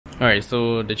Alright,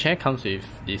 so the chair comes with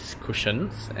these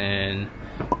cushions and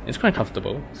it's quite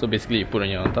comfortable. So basically you put on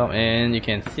your on top and you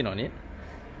can sit on it.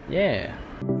 Yeah.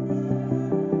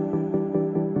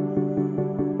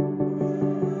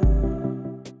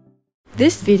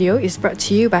 This video is brought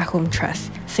to you by Hometrust,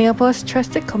 Singapore's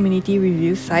trusted community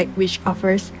review site which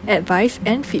offers advice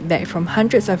and feedback from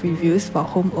hundreds of reviews for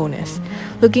homeowners.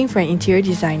 Looking for an interior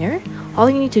designer? All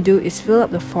you need to do is fill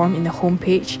up the form in the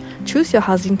homepage, choose your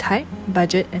housing type,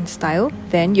 budget and style,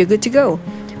 then you're good to go.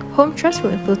 Hometrust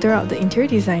will filter out the interior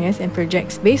designers and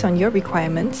projects based on your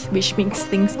requirements, which makes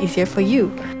things easier for you.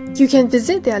 You can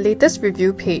visit their latest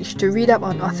review page to read up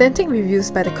on authentic reviews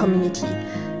by the community.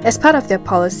 As part of their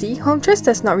policy, Hometrust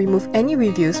does not remove any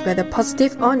reviews, whether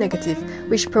positive or negative,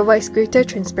 which provides greater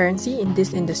transparency in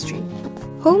this industry.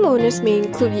 Homeowners may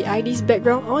include the ID's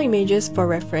background or images for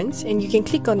reference, and you can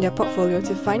click on their portfolio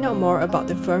to find out more about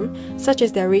the firm, such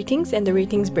as their ratings and the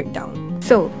ratings breakdown.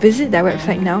 So, visit their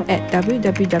website now at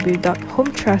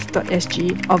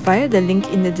www.hometrust.sg or via the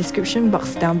link in the description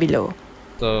box down below.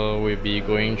 So we'll be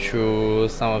going through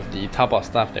some of the Taobao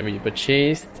stuff that we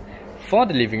purchased for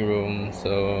the living room.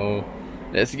 So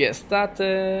let's get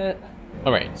started.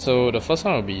 Alright, so the first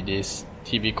one will be this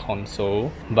TV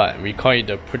console, but we call it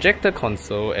the Projector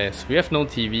Console as we have no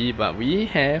TV, but we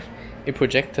have a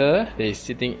projector that is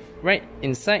sitting right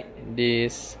inside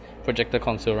this Projector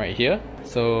Console right here.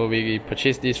 So we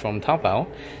purchased this from Taobao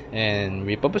and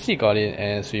we purposely got it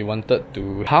as we wanted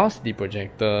to house the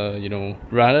projector, you know,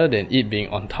 rather than it being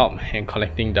on top and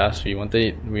collecting dust. We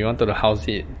wanted to house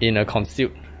it in a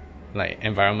concealed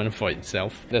environment for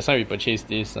itself. That's why we purchased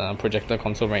this projector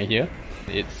console right here.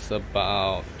 It's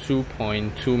about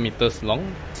 2.2 meters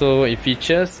long. So it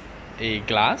features a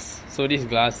glass. So this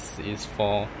glass is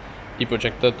for the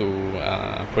projector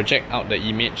to project out the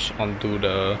image onto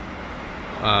the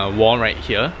wall right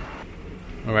here.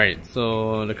 Alright,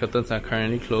 so the curtains are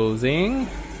currently closing.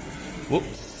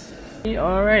 Whoops.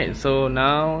 Alright, so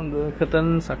now the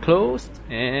curtains are closed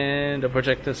and the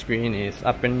projector screen is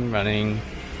up and running.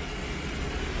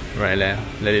 Right there,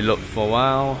 let it load for a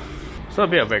while. So a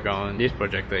bit of background, this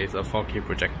projector is a 4K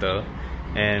projector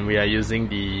and we are using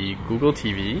the Google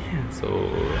TV. So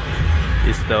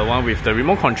it's the one with the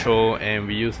remote control and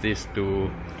we use this to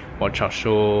watch our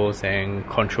shows and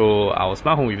control our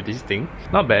smart home with this thing.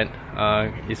 Not bad.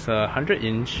 It's a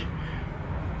 100-inch.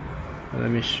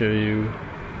 Let me show you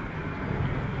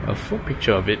a full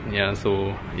picture of it. Yeah,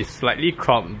 so it's slightly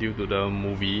cropped due to the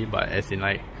movie, but as in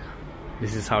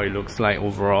this is how it looks like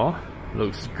overall.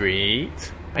 Looks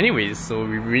great. Anyways, so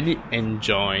we really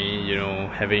enjoy, you know,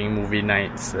 having movie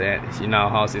nights in our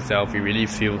house itself. It really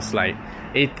feels like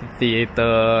a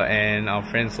theater and our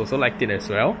friends also liked it as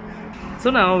well. So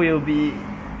now I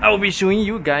will be showing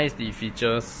you guys the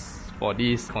features for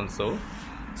this console.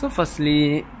 So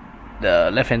firstly,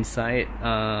 the left hand side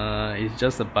is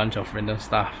just a bunch of random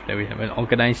stuff that we haven't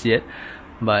organized yet,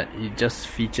 but it just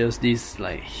features this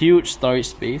huge storage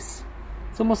space.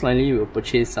 So most likely we'll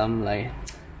purchase some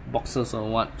boxes or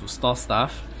what to store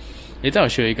stuff. Later I'll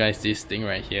show you guys this thing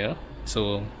right here,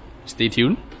 so stay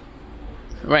tuned.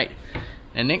 Right,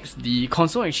 and next the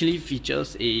console actually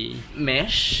features a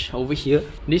mesh over here.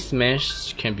 This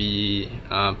mesh can be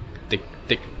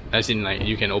thick, as in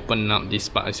you can open up this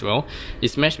part as well.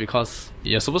 It's mesh because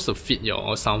you're supposed to fit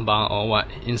your soundbar or what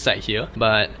inside here,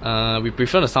 but we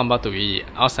prefer the soundbar to be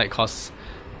outside because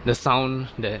the sound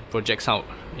that projects out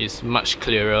is much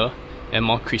clearer and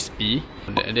more crispy.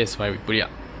 That's why we put it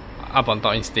up on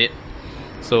top instead.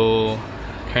 So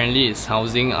currently it's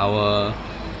housing our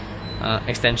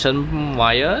extension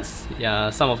wires. Yeah,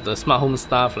 some of the smart home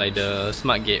stuff like the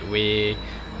smart gateway,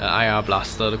 IR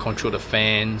blaster to control the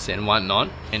fans and whatnot.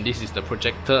 And this is the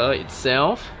projector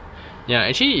itself. Yeah,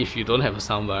 actually if you don't have a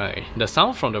soundbar, right, the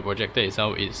sound from the projector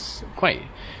itself is quite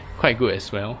good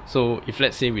as well. So if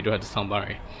let's say we don't have the soundbar,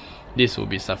 right, this will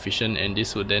be sufficient and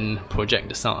this will then project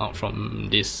the sound out from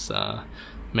this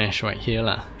mesh right here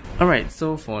lah. Alright,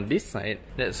 so for this side,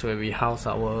 that's where we house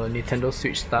our Nintendo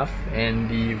Switch stuff and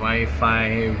the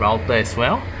Wi-Fi router as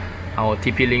well, our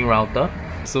TP-Link router.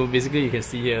 So basically you can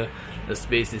see here, the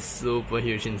space is super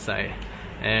huge inside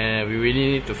and we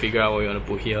really need to figure out what we want to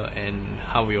put here and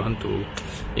how we want to,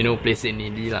 you know, place it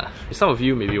neatly lah. Some of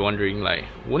you may be wondering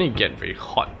won't it get very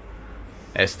hot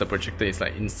as the projector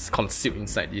is concealed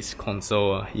inside this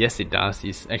console? Yes, it does.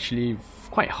 It's actually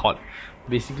quite hot.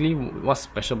 Basically, what's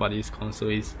special about this console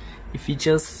is it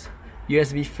features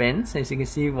USB fans, as you can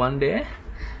see, one there.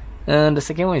 The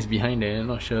second one is behind there,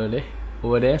 not sure there.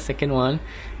 Over there, second one.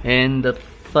 And the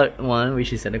third one,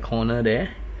 which is at the corner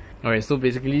there. Alright, so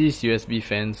basically these USB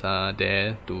fans are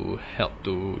there to help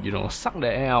to, you know, suck the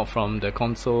air out from the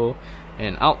console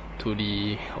and out to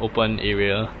the open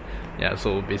area. Yeah,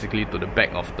 so basically to the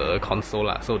back of the console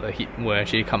lah, so the heat will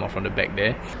actually come out from the back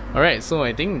there. Alright, so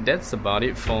I think that's about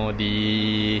it for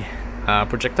the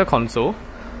projector console.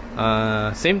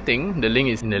 Same thing, the link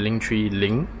is in the Linktree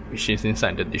link, which is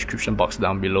inside the description box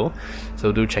down below,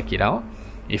 so do check it out.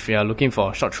 If you are looking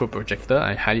for a short throw projector,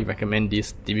 I highly recommend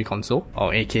this TV console,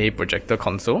 or aka Projector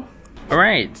Console.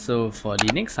 Alright, so for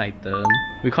the next item,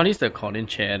 we call this the Accordion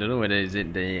Chair. I don't know whether is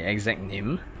it the exact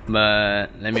name,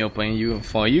 but let me open you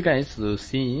for you guys to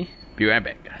see. Be right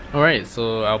back. Alright,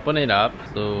 so I'll open it up.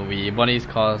 So we bought this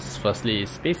because firstly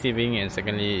it's space saving and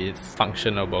secondly it's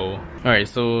functionable. Alright,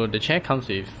 so the chair comes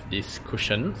with these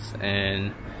cushions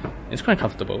and it's quite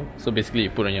comfortable. So basically you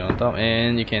put it on top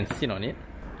and you can sit on it.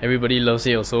 Everybody loves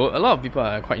it also. A lot of people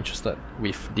are quite interested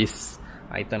with this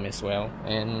item as well,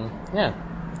 and yeah,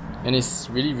 and it's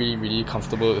really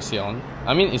comfortable to sit on.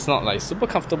 I mean, it's not like super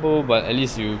comfortable, but at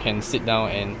least you can sit down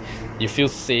and you feel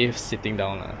safe sitting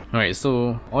down. Alright,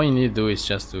 so all you need to do is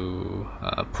just to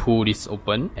pull this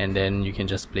open and then you can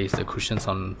just place the cushions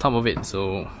on top of it.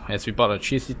 So as we bought a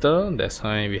 3-seater, that's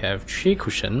why we have 3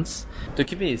 cushions. To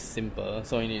keep it simple,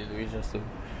 so all you need to do is just to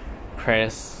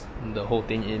press the whole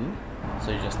thing in.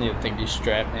 So you just need to take this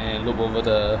strap and loop over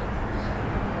the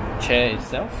chair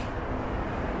itself.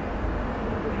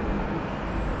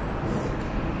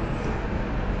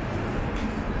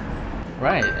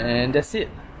 Right, and that's it.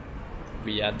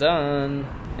 We are done.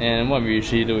 And what we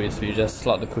usually do is we just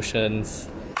slot the cushions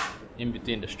in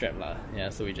between the strap lah. Yeah,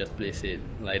 so we just place it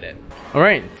like that.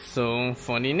 Alright, so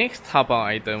for the next Taobao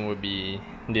item will be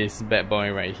this bad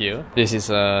boy right here. This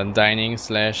is a dining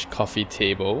 / coffee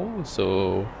table.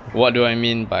 So what do I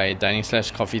mean by dining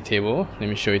 / coffee table? Let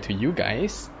me show it to you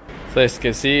guys. So as you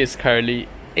can see, it's currently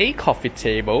a coffee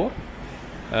table.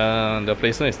 The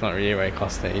placement is not really right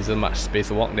because there isn't much space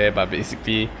to walk there, but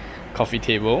basically coffee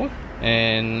table.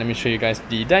 And let me show you guys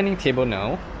the dining table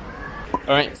now.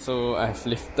 Alright, so I've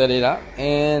lifted it up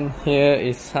and here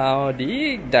is how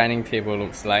the dining table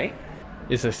looks like.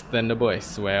 It's extendable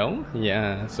as well.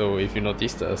 Yeah, so if you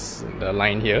notice the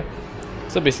line here.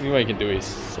 So basically what you can do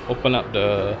is open up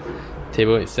the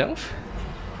table itself.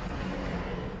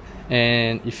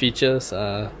 And it features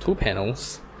 2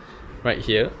 panels right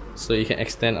here. So you can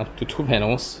extend up to 2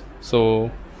 panels.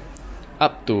 So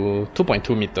up to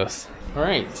 2.2 meters.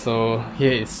 Alright, so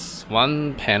here is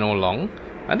 1 panel long.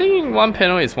 I think 1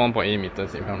 panel is 1.8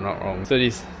 meters if I'm not wrong. So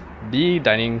this the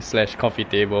dining / coffee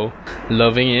table,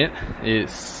 loving it.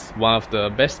 It's one of the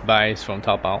best buys from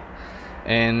Taobao,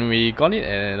 and we got it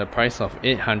at a price of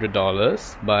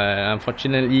 $800, but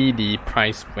unfortunately the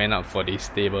price went up for this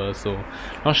table, so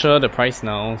not sure the price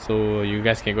now, so you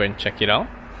guys can go and check it out.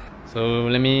 So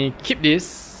let me keep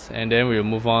this and then we'll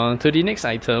move on to the next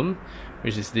item,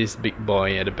 which is this big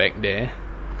boy at the back there.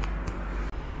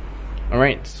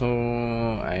 Alright, so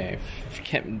I've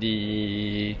kept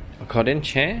the accordion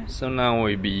chair, so now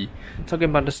we'll be talking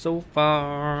about the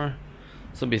sofa.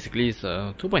 So basically it's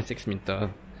a 2.6 meter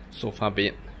sofa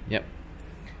bed, yep.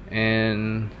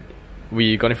 And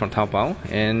we got it from Taobao,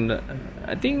 and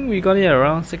I think we got it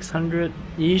around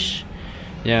 600-ish.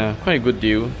 Yeah, quite a good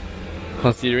deal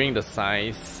considering the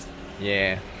size,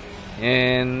 yeah.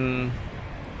 And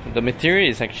the material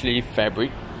is actually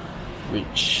fabric,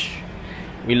 which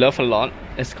we love a lot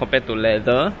as compared to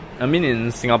leather. I mean,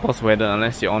 in Singapore's weather,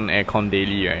 unless you're on aircon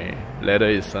daily, right, leather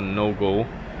is a no-go.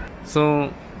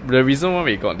 So the reason why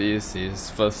we got this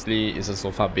is, firstly, it's a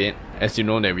sofa bed. As you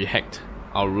know that we hacked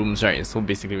our rooms, right? So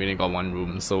basically we only got 1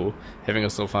 room. So having a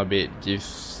sofa bed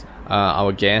gives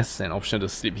our guests an option to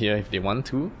sleep here if they want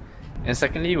to. And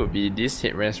secondly would be this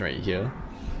headrest right here.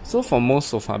 So for most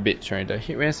sofa beds, right, the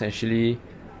headrests actually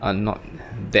are not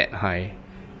that high.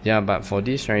 Yeah, but for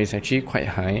this, right, it's actually quite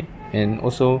high, and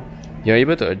also you're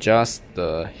able to adjust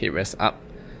the headrest up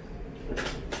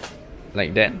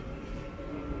like that.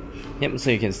 Yep, so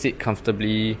you can sit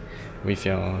comfortably with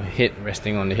your head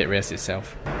resting on the headrest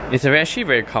itself. It's actually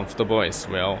very comfortable as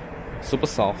well, super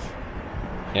soft.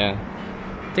 Yeah,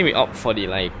 I think we opt for the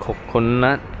like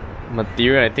coconut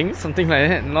material, I think, something like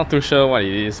that, not too sure what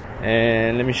it is.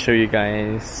 And let me show you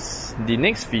guys the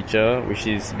next feature, which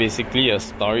is basically a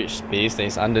storage space that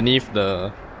is underneath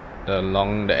the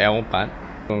L part.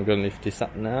 So I'm gonna lift this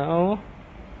up now.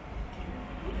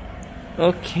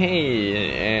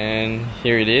 Okay, and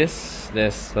here it is.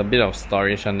 There's a bit of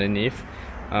storage underneath.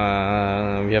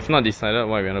 We have not decided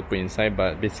what we're gonna put inside,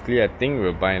 but basically I think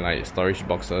we'll buy like storage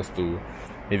boxes to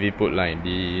maybe put like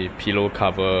the pillow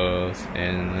covers,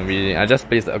 and I just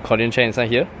placed the accordion chair inside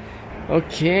here.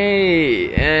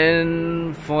 Okay,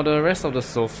 and for the rest of the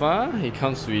sofa, it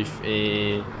comes with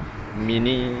a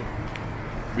mini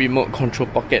remote control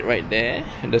pocket right there,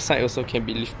 and the side also can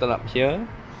be lifted up here.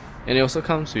 And it also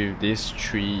comes with these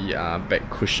 3 back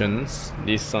cushions,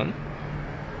 this one.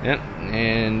 Yep,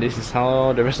 and this is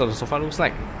how the rest of the sofa looks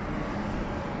like.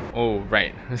 Oh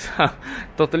right,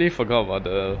 totally forgot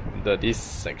about this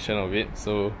section of it,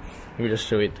 so let me just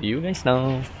show it to you guys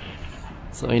now.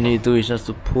 So all you need to do is just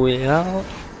to pull it out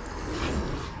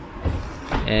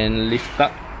and lift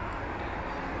up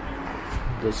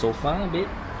the sofa a bit.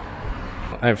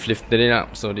 I've lifted it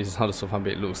up, so this is how the sofa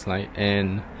bed looks like.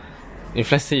 And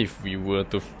if let's say if we were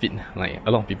to fit like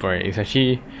a lot of people, right, it's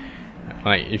actually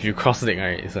like if you cross leg,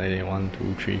 right, it's like 1,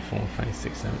 2, 3, 4, 5,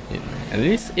 6, 7, 8, 9. At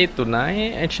least 8 to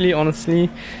 9. Actually, honestly,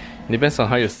 depends on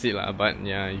how you sit lah. But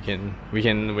yeah, we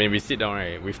can when we sit down,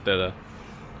 right, with the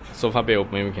sofa bed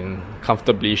open, we can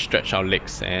comfortably stretch our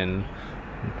legs and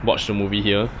watch the movie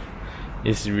here.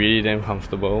 It's really damn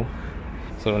comfortable.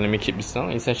 So let me keep this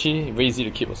down. It's actually very easy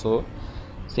to keep also.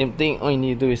 Same thing, all you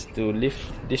need to do is to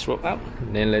lift this rope up,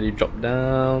 then let it drop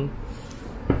down,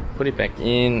 put it back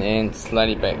in, and slide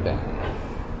it back down.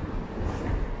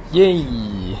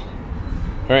 Yay!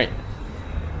 Alright.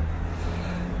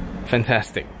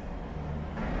 Fantastic.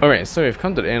 Alright, so we've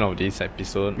come to the end of this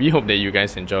episode. We hope that you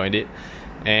guys enjoyed it.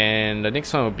 And the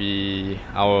next one will be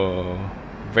our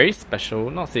very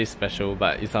special, not say special,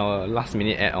 but it's our last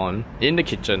minute add-on in the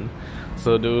kitchen.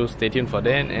 So do stay tuned for that,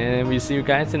 and we'll see you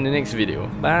guys in the next video.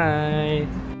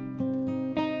 Bye!